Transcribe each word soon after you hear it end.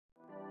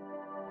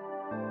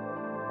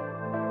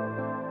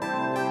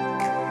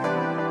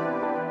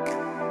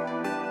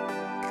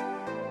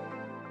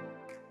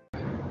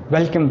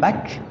Welcome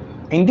back.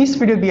 In this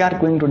video we are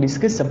going to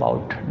discuss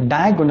about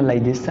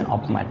diagonalization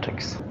of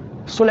matrix.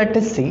 So let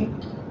us see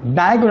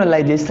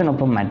diagonalization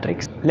of a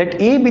matrix.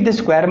 Let A be the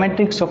square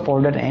matrix of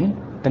order n,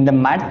 then the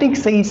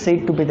matrix A is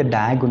said to be the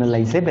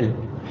diagonalizable.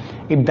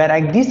 If there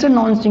exists a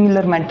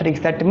non-singular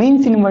matrix, that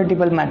means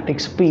invertible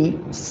matrix P,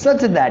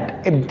 such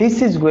that if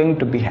this is going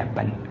to be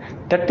happen,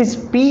 that is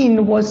P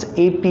inverse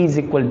AP is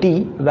equal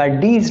D, where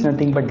D is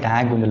nothing but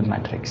diagonal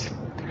matrix,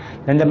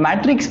 then the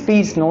matrix P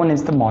is known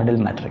as the model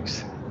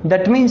matrix.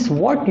 That means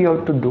what you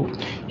have to do,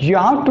 you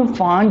have to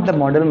find the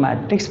model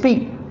matrix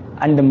P,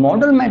 and the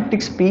model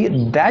matrix P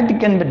that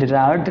can be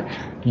derived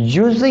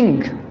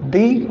using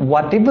the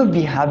whatever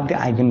we have the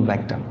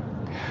eigenvector.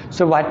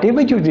 So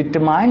whatever you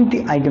determine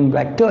the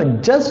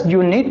eigenvector, just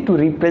you need to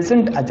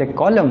represent as a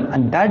column,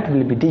 and that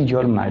will be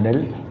your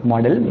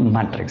model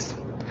matrix.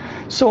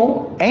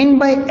 So n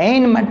by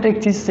n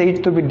matrix is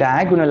said to be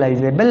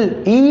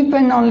diagonalizable if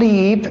and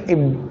only if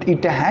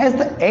it has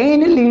the n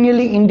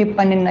linearly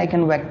independent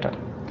eigenvector.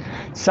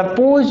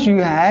 Suppose you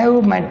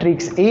have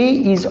matrix A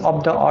is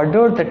of the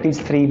order that is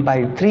 3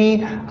 by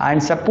 3,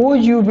 and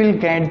suppose you will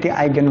get the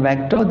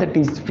eigenvector that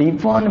is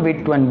V1,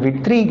 V2 and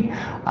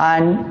V3,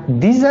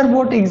 and these are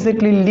what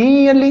exactly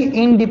linearly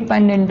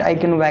independent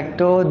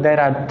eigenvector. There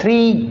are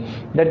 3.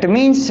 That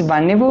means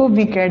whenever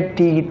we get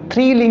the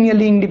 3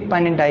 linearly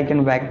independent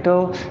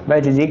eigenvector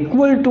which is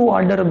equal to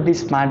order of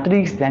this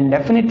matrix, then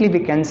definitely we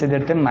consider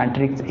the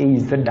matrix A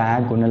is the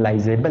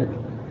diagonalizable.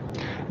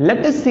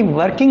 Let us see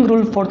working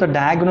rule for the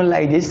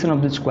diagonalization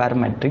of the square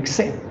matrix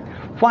A.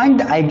 Find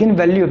the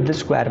eigenvalue of the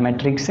square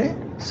matrix A.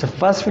 So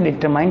first we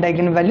determine the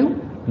eigenvalue,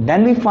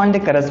 then we find the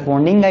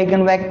corresponding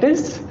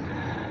eigenvectors,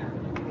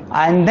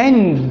 and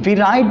then we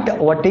write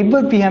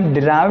whatever we have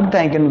derived the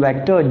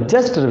eigenvector,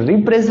 just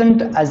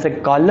represent as a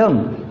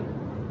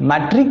column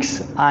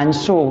matrix, and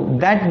so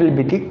that will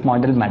be the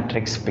model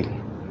matrix P.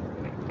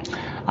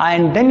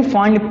 And then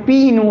find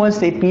P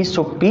inverse AP.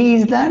 So P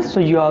is there, so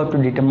you have to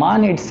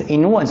determine its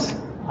inverse,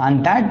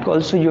 and that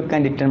also you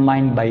can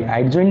determine by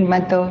adjoint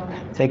method.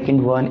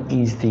 Second one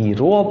is the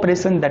row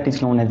operation, that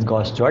is known as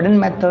Gauss-Jordan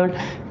method.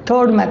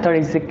 Third method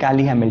is the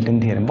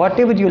Cayley-Hamilton theorem.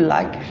 Whatever you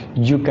like,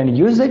 you can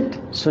use it.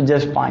 So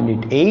just find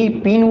it A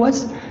P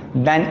inverse,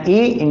 then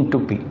A into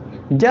P.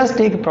 Just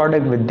take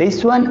product with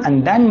this one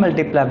and then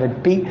multiply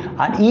with P,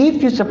 and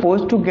if you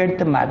suppose to get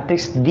the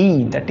matrix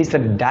D, that is a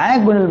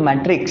diagonal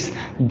matrix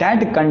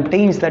that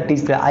contains, that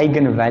is the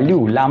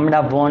eigenvalue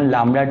lambda 1,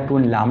 lambda 2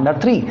 and lambda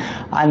 3,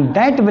 and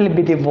that will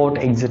be the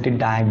what exactly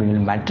diagonal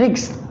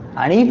matrix.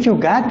 And if you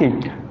get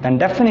it, then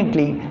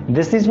definitely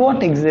this is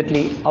what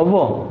exactly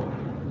our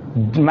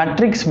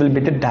matrix will be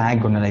the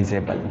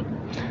diagonalizable.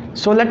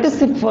 So let us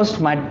see first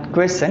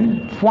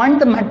question. Find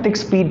the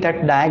matrix P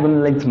that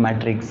diagonalizes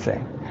matrix A,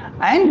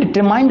 and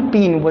determine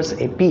P inverse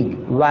AP,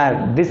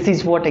 where this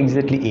is what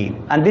exactly A,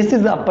 and this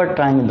is the upper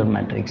triangular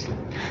matrix.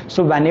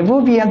 So whenever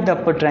we have the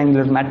upper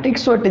triangular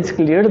matrix, so it is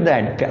clear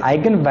that the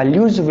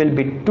eigenvalues will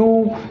be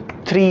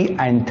 2, 3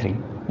 and 3.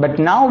 But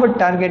now our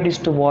target is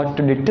to what?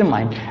 To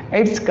determine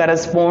its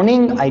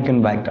corresponding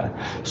eigenvector.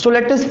 So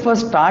let us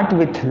first start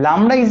with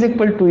lambda is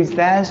equal to is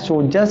there.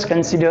 So just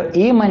consider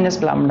A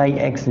minus lambda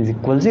x is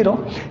equal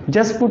 0.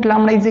 Just put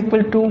lambda is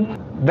equal to,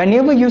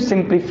 whenever you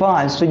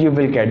simplify, so you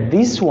will get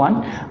this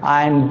one,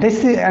 and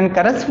this is, and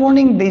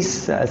corresponding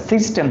this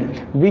system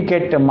we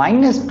get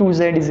minus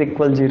 2z is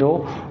equal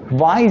 0,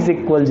 y is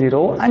equal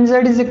 0 and z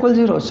is equal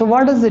 0. So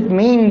what does it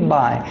mean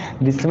by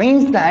this?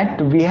 Means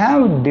that we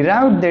have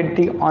derived that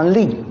the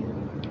only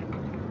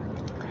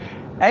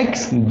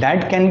x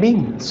that can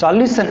be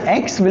solution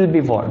x will be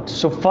what?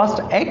 So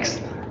first x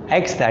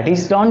that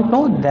is don't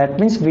know, that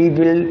means we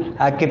will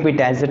keep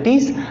it as it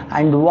is,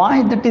 and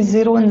y that is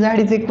 0 and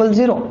z is equal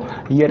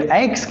 0. Here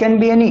x can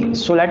be any,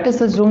 so let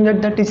us assume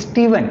that that is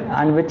t1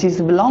 and which is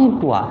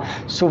belong to r.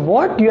 So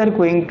what you are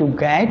going to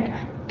get,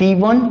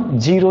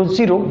 t1 0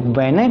 0,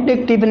 when I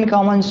take t1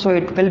 common, so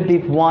it will be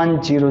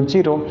 1 0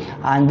 0,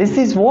 and this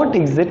is what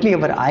exactly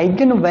our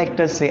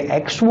eigenvector say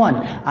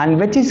x1, and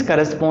which is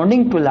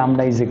corresponding to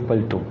lambda is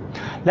equal to,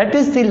 let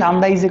us say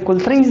lambda is equal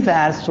 3 is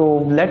there, so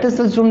let us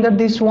assume that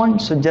this one,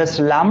 so just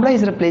lambda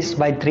is replaced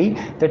by 3.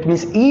 That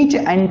means each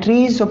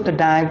entries of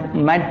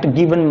the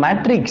given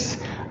matrix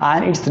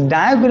and its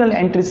diagonal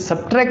entries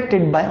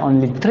subtracted by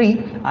only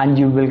 3, and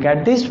you will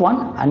get this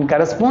one, and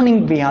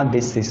corresponding we have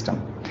this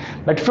system.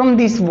 But from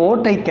this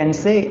what I can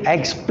say,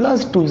 x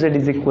plus 2z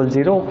is equal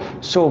 0.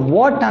 So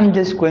what I'm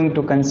just going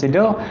to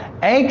consider,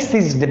 x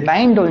is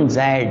depend on z,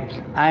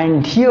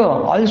 and here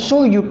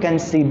also you can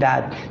see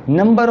that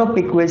number of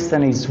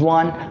equation is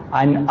 1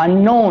 and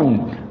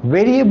unknown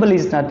variable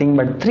is nothing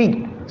but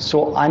 3.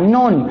 So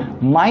unknown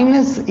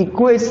minus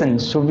equation,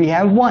 so we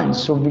have 1,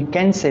 so we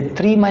can say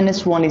 3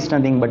 minus 1 is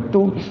nothing but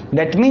 2.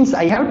 That means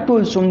I have to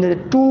assume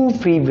that 2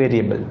 free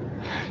variable.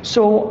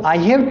 So I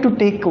have to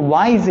take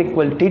y is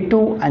equal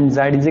t2 and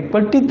z is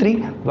equal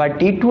t3, where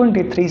t2 and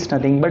t3 is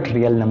nothing but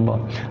real number.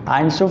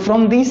 And so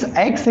from this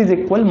x is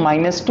equal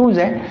minus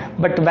 2z,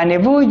 but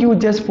whenever you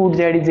just put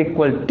z is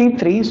equal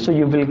t3, so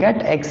you will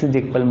get x is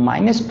equal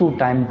minus 2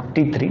 times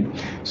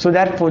t3. So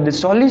therefore the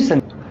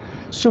solution.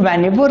 So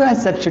whenever I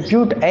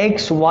substitute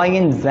x, y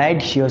and z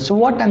here, so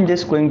what I'm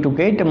just going to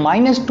get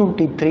minus 2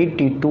 t3,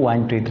 t2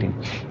 and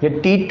t3. Here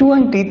t2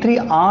 and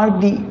t3 are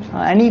the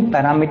any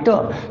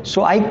parameter,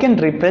 so I can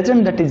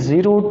represent that is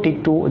 0,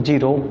 t2,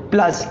 0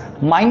 plus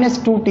minus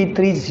 2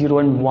 t3, 0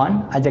 and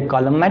 1 as a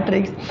column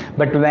matrix.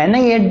 But when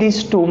I add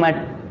these two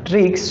matrices,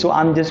 so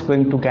I'm just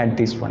going to get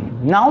this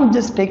one. Now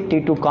just take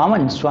t2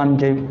 common, so I'm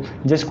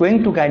just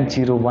going to get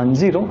 0, 1,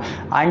 0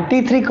 and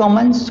t3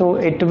 common, so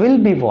it will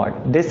be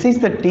what? This is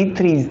the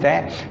t3 is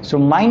there, so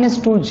minus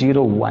 2,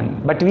 0,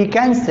 1. But we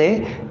can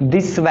say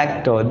this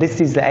vector,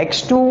 this is the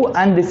x2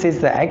 and this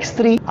is the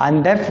x3,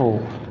 and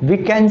therefore we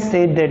can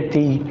say that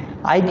the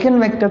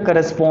eigenvector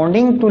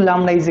corresponding to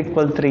lambda is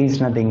equal 3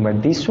 is nothing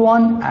but this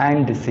one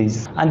and this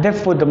is, and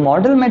therefore the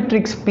model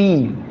matrix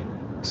P,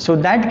 so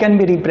that can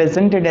be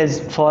represented as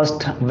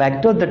first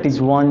vector, that is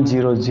 1,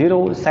 0,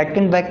 0,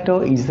 second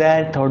vector is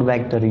there, third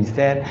vector is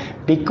there,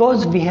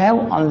 because we have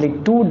only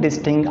two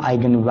distinct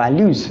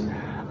eigenvalues,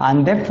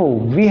 and therefore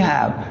we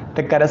have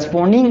the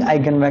corresponding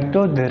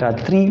eigenvector, there are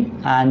 3,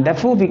 and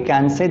therefore we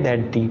can say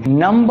that the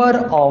number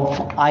of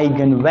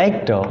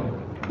eigenvector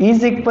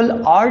is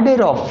equal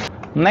order of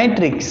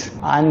matrix,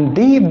 and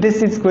if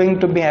this is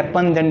going to be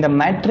happen, then the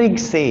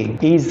matrix A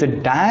is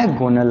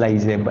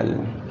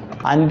diagonalizable,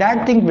 and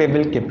that thing we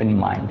will keep in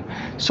mind.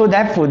 So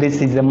therefore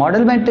this is the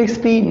model matrix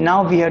P.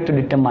 Now we have to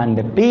determine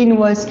the P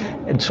inverse,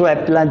 so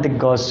apply the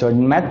Gaussian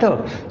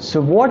method. So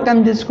what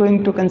I'm just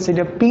going to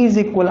consider, P is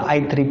equal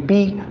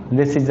I3P,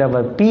 this is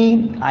our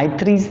P,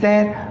 I3 is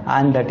there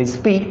and that is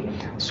P.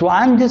 So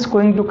I'm just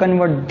going to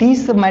convert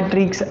this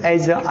matrix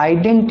as an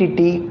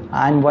identity,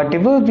 and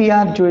whatever we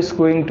are just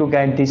going to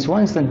get this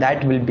one, so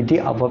that will be the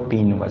our P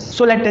inverse.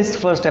 So let us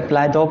first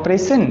apply the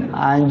operation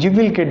and you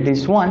will get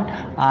this one,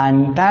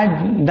 and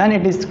that then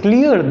it is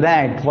clear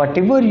that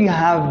whatever you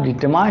have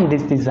determined,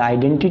 this is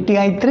identity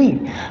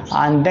I3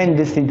 and then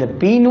this is the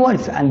P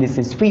inverse and this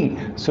is P.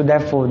 So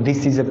therefore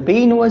this is a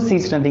P inverse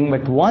is nothing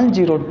but 1,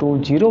 0,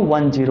 2, 0,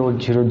 1, 0,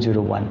 0,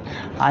 0, 1,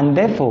 and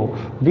therefore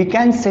we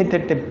can say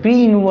that the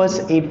P inverse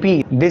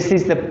AP, this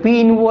is the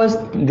P inverse,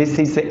 this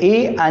is the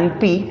A and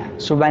P.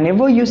 So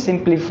whenever you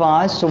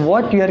simplify, so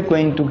what you are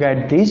going to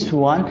get this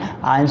one,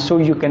 and so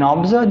you can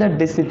observe that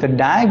this is the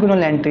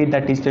diagonal entry,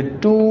 that is the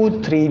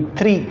 2, 3,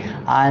 3,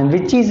 and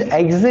which is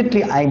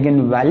exactly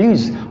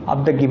eigenvalues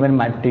of the given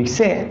matrix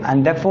A,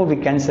 and therefore we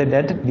can say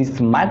that this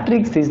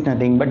matrix is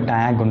nothing but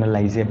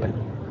diagonalizable.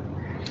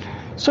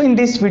 So in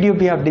this video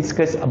we have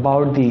discussed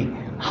about the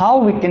how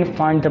we can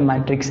find the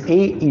matrix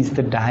A is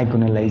the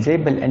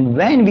diagonalizable, and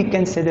when we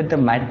can say that the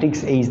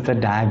matrix A is the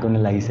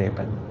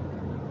diagonalizable.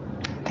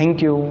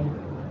 Thank you.